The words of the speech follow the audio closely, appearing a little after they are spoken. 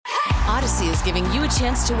Odyssey is giving you a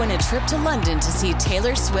chance to win a trip to London to see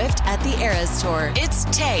Taylor Swift at the Eras Tour. It's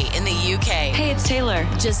Tay in the UK. Hey, it's Taylor.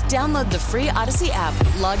 Just download the free Odyssey app,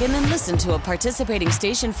 log in and listen to a participating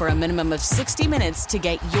station for a minimum of 60 minutes to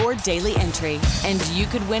get your daily entry. And you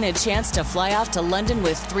could win a chance to fly off to London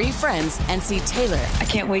with 3 friends and see Taylor. I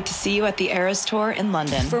can't wait to see you at the Eras Tour in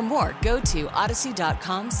London. For more, go to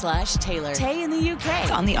odyssey.com/Taylor. Tay in the UK.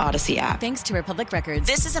 It's on the Odyssey app. Thanks to Republic Records.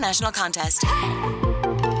 This is a national contest.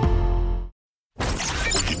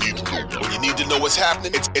 When you need to know what's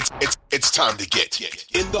happening, it's time to get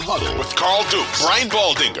in the huddle with Carl Dukes, Brian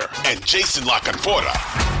Baldinger, and Jason La Canfora.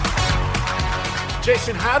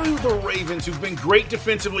 Jason, how do the Ravens, who've been great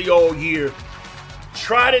defensively all year,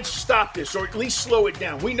 try to stop this or at least slow it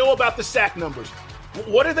down? We know about the sack numbers.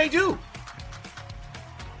 What do they do?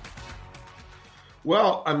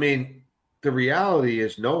 Well, I mean, the reality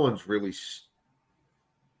is no one's really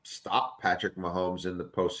stopped Patrick Mahomes in the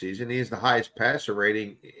postseason. He has the highest passer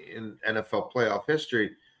rating in NFL playoff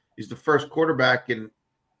history. He's the first quarterback in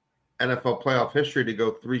NFL playoff history to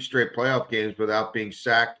go 3 straight playoff games without being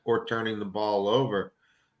sacked or turning the ball over.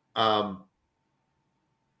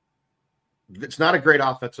 It's not a great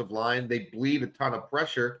offensive line. They bleed a ton of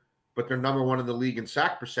pressure, but they're number 1 in the league in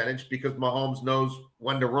sack percentage because Mahomes knows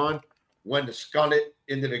when to run, when to scun it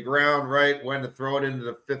into the ground, right? When to throw it into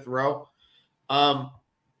the 5th row.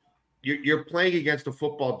 You're playing against a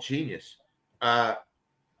football genius. I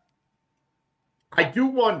do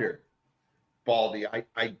wonder, Baldy,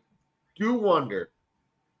 I do wonder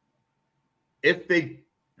if they,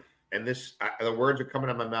 and this, the words are coming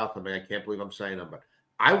out of my mouth. I mean, I can't believe I'm saying them, but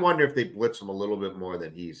I wonder if they blitz him a little bit more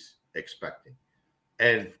than he's expecting.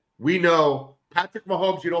 And we know Patrick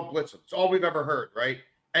Mahomes, you don't blitz him. It's all we've ever heard, right?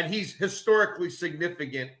 And he's historically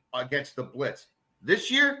significant against the blitz. This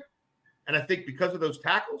year, and I think because of those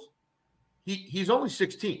tackles, he's only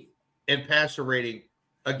 16th in passer rating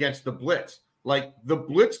against the blitz. Like the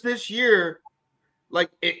blitz this year, like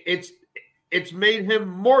it's made him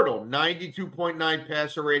mortal. 92.9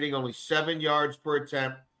 passer rating, only 7 yards per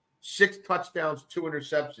attempt, 6 touchdowns, 2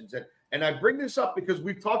 interceptions. And I bring this up because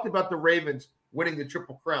we've talked about the Ravens winning the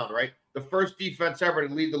Triple Crown, right? The first defense ever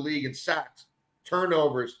to lead the league in sacks,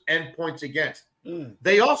 turnovers, and points against.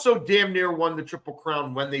 They also damn near won the Triple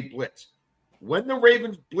Crown when they blitz. When the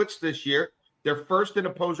Ravens blitz this year, they're first in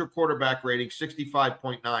opposer quarterback rating,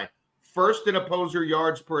 65.9. First in opposer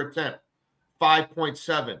yards per attempt,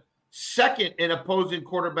 5.7. Second in opposing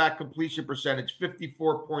quarterback completion percentage,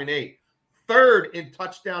 54.8. Third in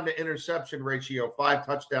touchdown to interception ratio, 5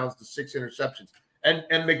 touchdowns to 6 interceptions. And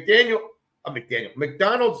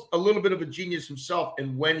McDonald's a little bit of a genius himself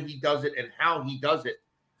in when he does it and how he does it.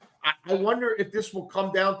 I wonder if this will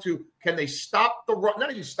come down to, can they stop the run?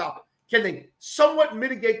 Not even stop it. Can they somewhat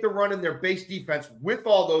mitigate the run in their base defense with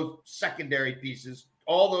all those secondary pieces,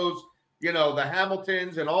 all those, the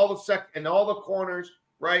Hamiltons and all the corners,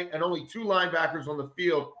 right? And only 2 linebackers on the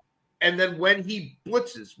field. And then when he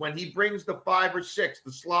blitzes, when he brings the 5 or 6,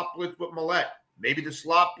 the slot blitz with Millette, maybe the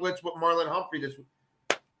slot blitz with Marlon Humphrey,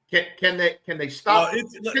 can they stop?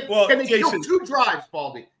 Can they Jason, kill 2 drives,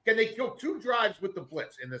 Baldy? Can they kill 2 drives with the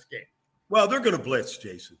blitz in this game? Well, they're going to blitz,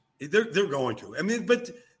 Jason. They're going to. I mean,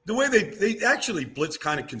 but the way they actually blitz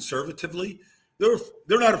kind of conservatively, they're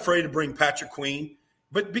not afraid to bring Patrick Queen,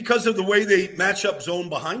 but because of the way they match up zone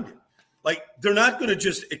behind him, like they're not going to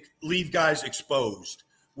just leave guys exposed.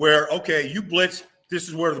 Where okay, you blitz, this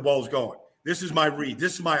is where the ball's going. This is my read.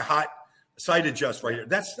 This is my hot sight adjust right here.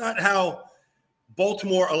 That's not how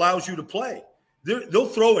Baltimore allows you to play. They'll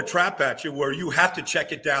throw a trap at you where you have to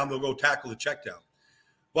check it down. They'll go tackle the check down.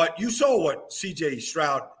 But you saw what C.J.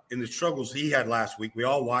 Stroud and the struggles he had last week. We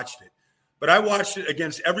all watched it. But I watched it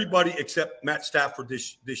against everybody except Matt Stafford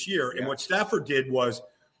this year. And what Stafford did was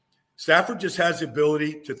Stafford just has the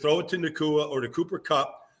ability to throw it to Nakua or to Cooper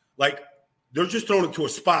Kupp. Like they're just throwing it to a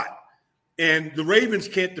spot. And the Ravens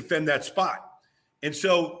can't defend that spot. And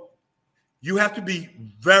so you have to be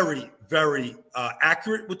very, very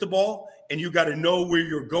accurate with the ball. And you got to know where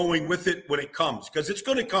you're going with it when it comes. Because it's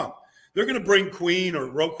going to come. They're going to bring Queen or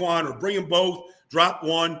Roquan or bring them both, drop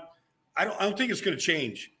one. I don't think it's going to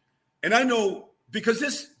change. And I know because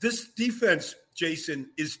this defense, Jason,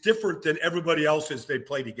 is different than everybody else's they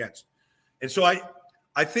played against. And so I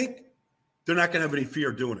think they're not going to have any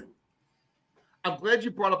fear doing it. I'm glad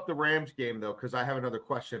you brought up the Rams game, though, because I have another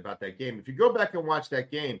question about that game. If you go back and watch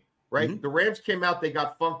that game, right, the Rams came out, they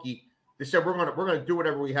got funky. They said, we're gonna do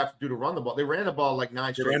whatever we have to do to run the ball. They ran the ball like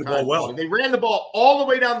 9 straight times. They ran the ball well. They ran the ball all the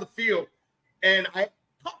way down the field. And I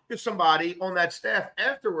talked to somebody on that staff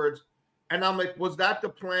afterwards, and I'm like, was that the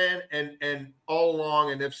plan and all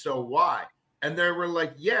along? And if so, why? And they were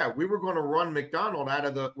like, yeah, we were going to run McDonald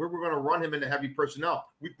we were going to run him into heavy personnel.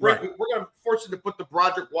 We're going to force him to put the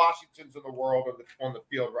Broderick Washingtons of the world on the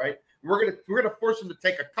field, right? We're going to force him to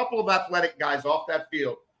take a couple of athletic guys off that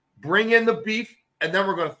field, bring in the beef, and then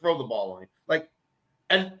we're going to throw the ball on him.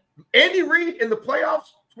 And Andy Reid in the playoffs,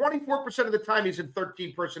 24% of the time he's in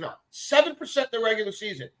 13 personnel, 7% in the regular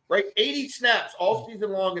season, right? 80 snaps all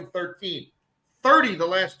season long in 13, 30 the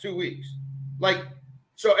last 2 weeks.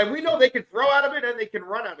 So, and we know they can throw out of it and they can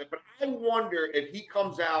run out of it, but I wonder if he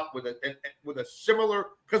comes out with a similar,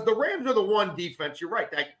 because the Rams are the one defense. You're right.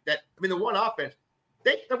 The one offense.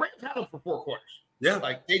 The Rams had them for 4 quarters.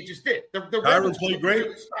 Yeah, they just did. The Rams played great.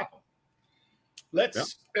 Really stop them.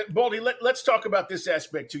 Baldy, let's talk about this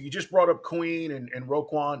aspect too. You just brought up Queen and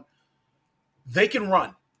Roquan. They can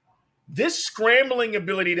run. This scrambling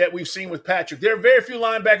ability that we've seen with Patrick, there are very few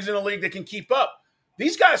linebackers in the league that can keep up.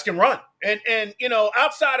 These guys can run. And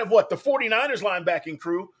outside of the 49ers linebacking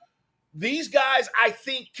crew, these guys, I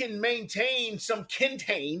think, can maintain some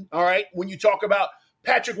contain, all right, when you talk about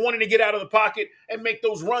Patrick wanting to get out of the pocket and make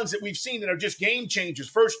those runs that we've seen that are just game changers,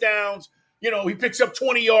 first downs. He picks up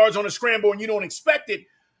 20 yards on a scramble and you don't expect it.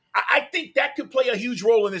 I think that could play a huge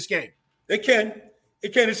role in this game. It can.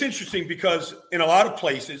 It's interesting because in a lot of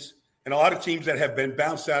places and a lot of teams that have been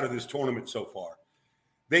bounced out of this tournament so far,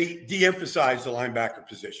 they de-emphasize the linebacker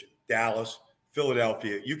position. Dallas,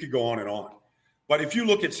 Philadelphia, you could go on and on. But if you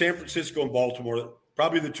look at San Francisco and Baltimore,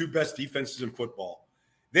 probably the 2 best defenses in football,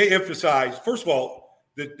 they emphasize, first of all,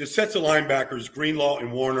 the sets of linebackers, Greenlaw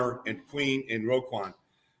and Warner and Queen and Roquan,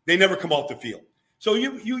 they never come off the field. So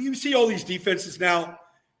you see all these defenses now,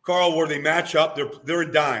 Carl, where they match up. They're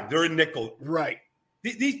in dime. They're in nickel. Right.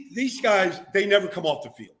 These guys, they never come off the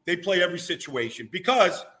field. They play every situation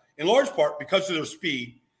because, in large part, because of their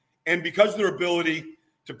speed and because of their ability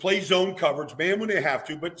to play zone coverage, man, when they have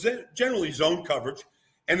to, but generally zone coverage,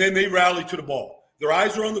 and then they rally to the ball. Their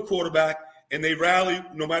eyes are on the quarterback, and they rally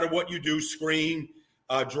no matter what you do, screen,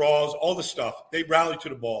 draws, all the stuff. They rally to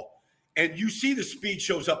the ball. And you see the speed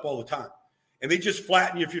shows up all the time. And they just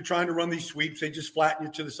flatten you. If you're trying to run these sweeps, they just flatten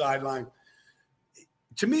you to the sideline.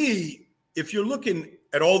 To me, if you're looking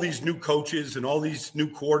at all these new coaches and all these new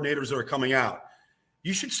coordinators that are coming out,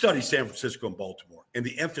 you should study San Francisco and Baltimore and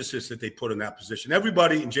the emphasis that they put in that position.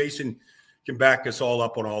 Everybody, and Jason can back us all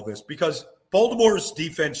up on all this, because Baltimore's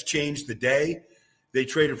defense changed the day they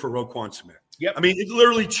traded for Roquan Smith. Yep. I mean, it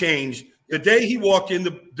literally changed. The day he walked in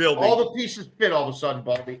the building, all the pieces fit all of a sudden,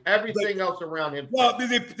 Baldy. Everything else around him. Well,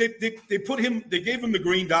 they put him. They gave him the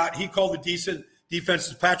green dot. He called the decent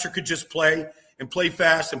defenses. Patrick could just play and play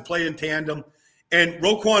fast and play in tandem. And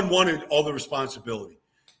Roquan wanted all the responsibility.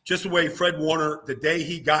 Just the way Fred Warner, the day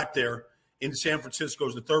he got there in San Francisco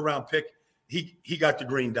as the 3rd round pick, he got the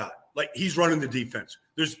green dot. He's running the defense.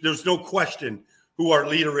 There's no question who our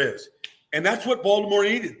leader is, and that's what Baltimore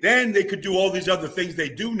needed. Then they could do all these other things they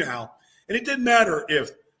do now. And it didn't matter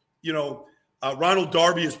if, Ronald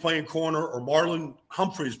Darby is playing corner or Marlon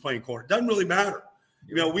Humphrey is playing corner. It doesn't really matter.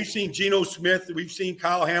 We've seen Geno Smith. We've seen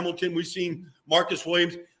Kyle Hamilton. We've seen Marcus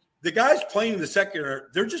Williams. The guys playing in the secondary,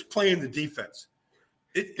 they're just playing the defense.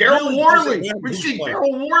 Daryl Worley. We've seen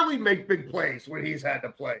Daryl Worley make big plays when he's had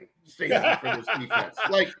to play safety for this defense.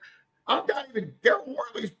 I'm not even – Daryl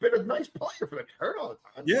Worley's been a nice player for the turn all the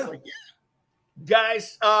time. Yeah.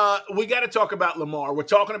 Guys, we got to talk about Lamar. We're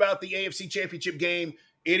talking about the AFC Championship game.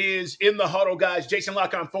 It is in the huddle, guys. Jason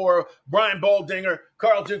Lockonfora, Brian Baldinger,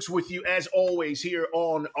 Carl Dukes with you, as always, here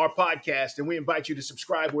on our podcast. And we invite you to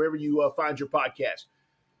subscribe wherever you find your podcast.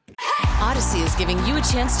 Odyssey is giving you a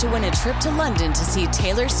chance to win a trip to London to see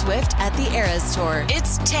Taylor Swift at the Eras Tour.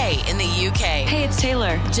 It's Tay in the UK. Hey, it's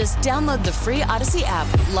Taylor. Just download the free Odyssey app,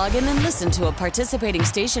 log in and listen to a participating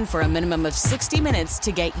station for a minimum of 60 minutes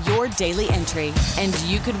to get your daily entry. And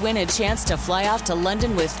you could win a chance to fly off to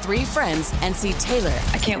London with 3 friends and see Taylor.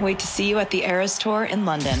 I can't wait to see you at the Eras Tour in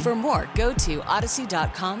London. For more, go to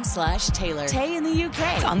odyssey.com/Taylor. Tay in the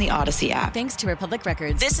UK. It's on the Odyssey app. Thanks to Republic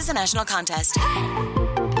Records. This is a national contest.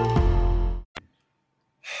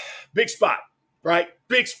 Big spot, right?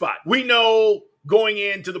 Big spot. We know going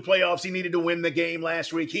into the playoffs, he needed to win the game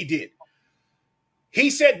last week. He did. He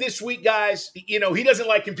said this week, guys, he doesn't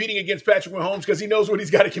like competing against Patrick Mahomes because he knows what he's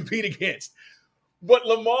got to compete against. But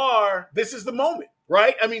Lamar, this is the moment,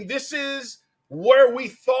 right? I mean, this is where we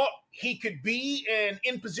thought he could be and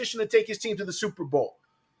in position to take his team to the Super Bowl.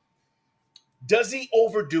 Does he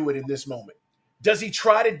overdo it in this moment? Does he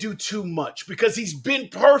try to do too much? Because he's been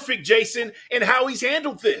perfect, Jason, in how he's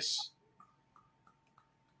handled this.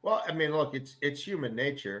 Well, I mean, look, it's human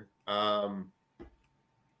nature. A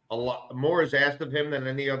lot more is asked of him than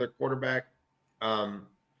any other quarterback. And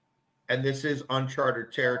and this is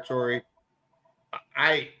uncharted territory.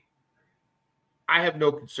 I have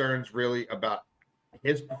no concerns really about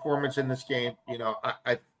his performance in this game. You know,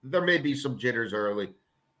 there may be some jitters early,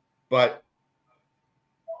 but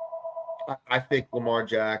I think Lamar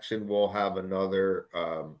Jackson will have another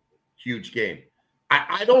huge game.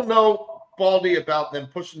 I don't know, Baldy, about them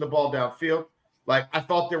pushing the ball downfield. Like, I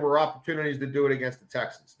thought there were opportunities to do it against the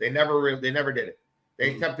Texans. They never did it.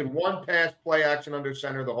 They attempted one pass, play action under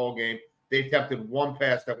center the whole game. They attempted one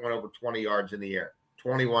pass that went over 20 yards in the air,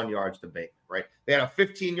 21 yards to Baker, right? They had a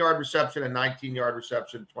 15-yard reception, a 19-yard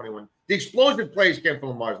reception, 21. The explosion plays came from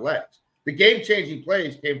Lamar's legs. The game-changing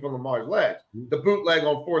plays came from Lamar's legs. The bootleg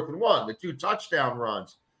on 4th and 1, the 2 touchdown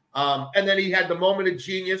runs. And then he had the moment of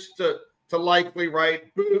genius to likely,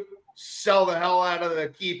 right, boot, sell the hell out of the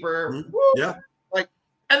keeper. Yeah. Like,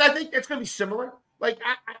 and I think it's going to be similar. Like,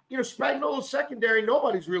 Spagnuolo's secondary,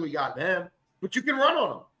 nobody's really got them. But you can run on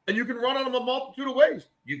them. And you can run on them a multitude of ways.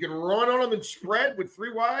 You can run on them and spread with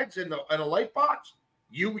 3 wides and a light box.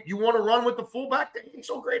 You want to run with the fullback? They ain't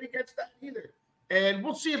so great against that either. And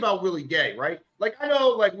we'll see about Willie Gay, right? Like, I know,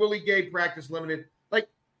 like, Willie Gay practice limited. Like,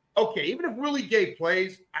 okay, even if Willie Gay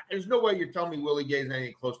plays, there's no way you're telling me Willie Gay is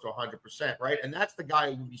anything close to 100%, right? And that's the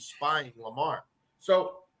guy who would be spying Lamar.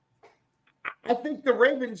 So I think the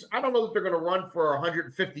Ravens, I don't know if they're going to run for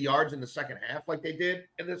 150 yards in the second half like they did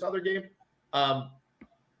in this other game.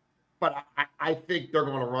 But I think they're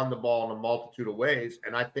going to run the ball in a multitude of ways,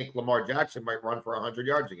 and I think Lamar Jackson might run for 100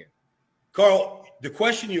 yards again. Carl, the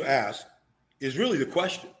question you asked is really the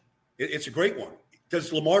question. It's a great one.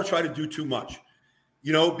 Does Lamar try to do too much?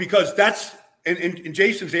 You know, because that's and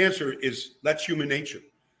Jason's answer is that's human nature.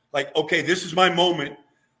 Like, okay, this is my moment.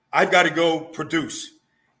 I've got to go produce.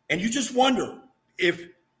 And you just wonder if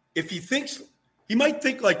he thinks – he might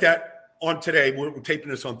think like that on today. We're taping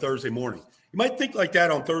this on Thursday morning. He might think like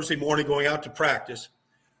that on Thursday morning going out to practice.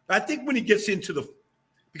 I think when he gets into the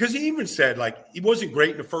 – because he even said, like, he wasn't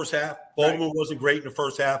great in the first half. Baltimore wasn't great in the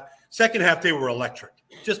first half. Second half, they were electric,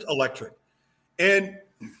 just electric. And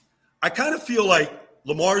I kind of feel like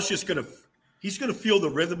Lamar's just going to – he's going to feel the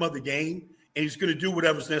rhythm of the game, and he's going to do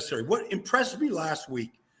whatever's necessary. What impressed me last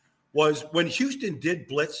week was when Houston did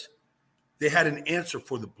blitz, they had an answer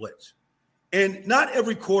for the blitz. And not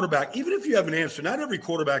every quarterback, even if you have an answer, not every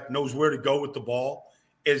quarterback knows where to go with the ball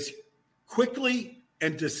as quickly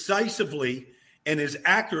and decisively and as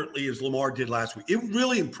accurately as Lamar did last week. It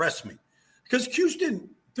really impressed me because Houston,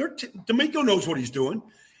 D'Amico knows what he's doing,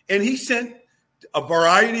 and he sent a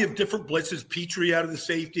variety of different blitzes, Petrie out of the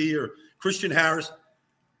safety or Christian Harris.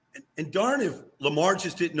 And darn if Lamar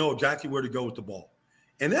just didn't know exactly where to go with the ball.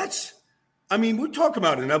 And that's, I mean, we're talking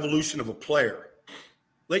about an evolution of a player.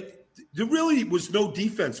 Like, there really was no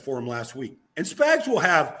defense for him last week. And Spags will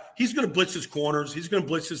have, he's going to blitz his corners. He's going to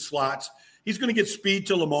blitz his slots. He's going to get speed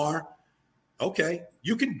to Lamar. Okay,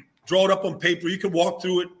 you can draw it up on paper. You can walk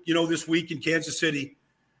through it, this week in Kansas City.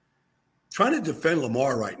 Trying to defend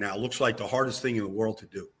Lamar right now looks like the hardest thing in the world to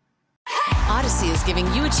do. Odyssey is giving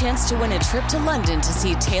you a chance to win a trip to London to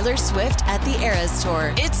see Taylor Swift at the Eras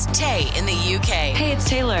Tour. It's Tay in the UK. Hey, it's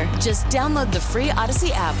Taylor. Just download the free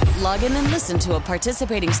Odyssey app, log in and listen to a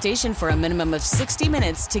participating station for a minimum of 60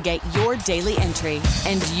 minutes to get your daily entry.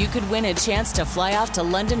 And you could win a chance to fly off to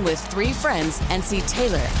London with 3 friends and see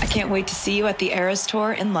Taylor. I can't wait to see you at the Eras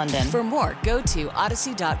Tour in London. For more, go to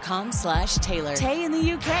odyssey.com/Taylor. Tay in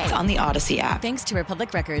the UK. It's on the Odyssey app. Thanks to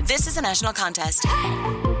Republic Records. This is a national contest.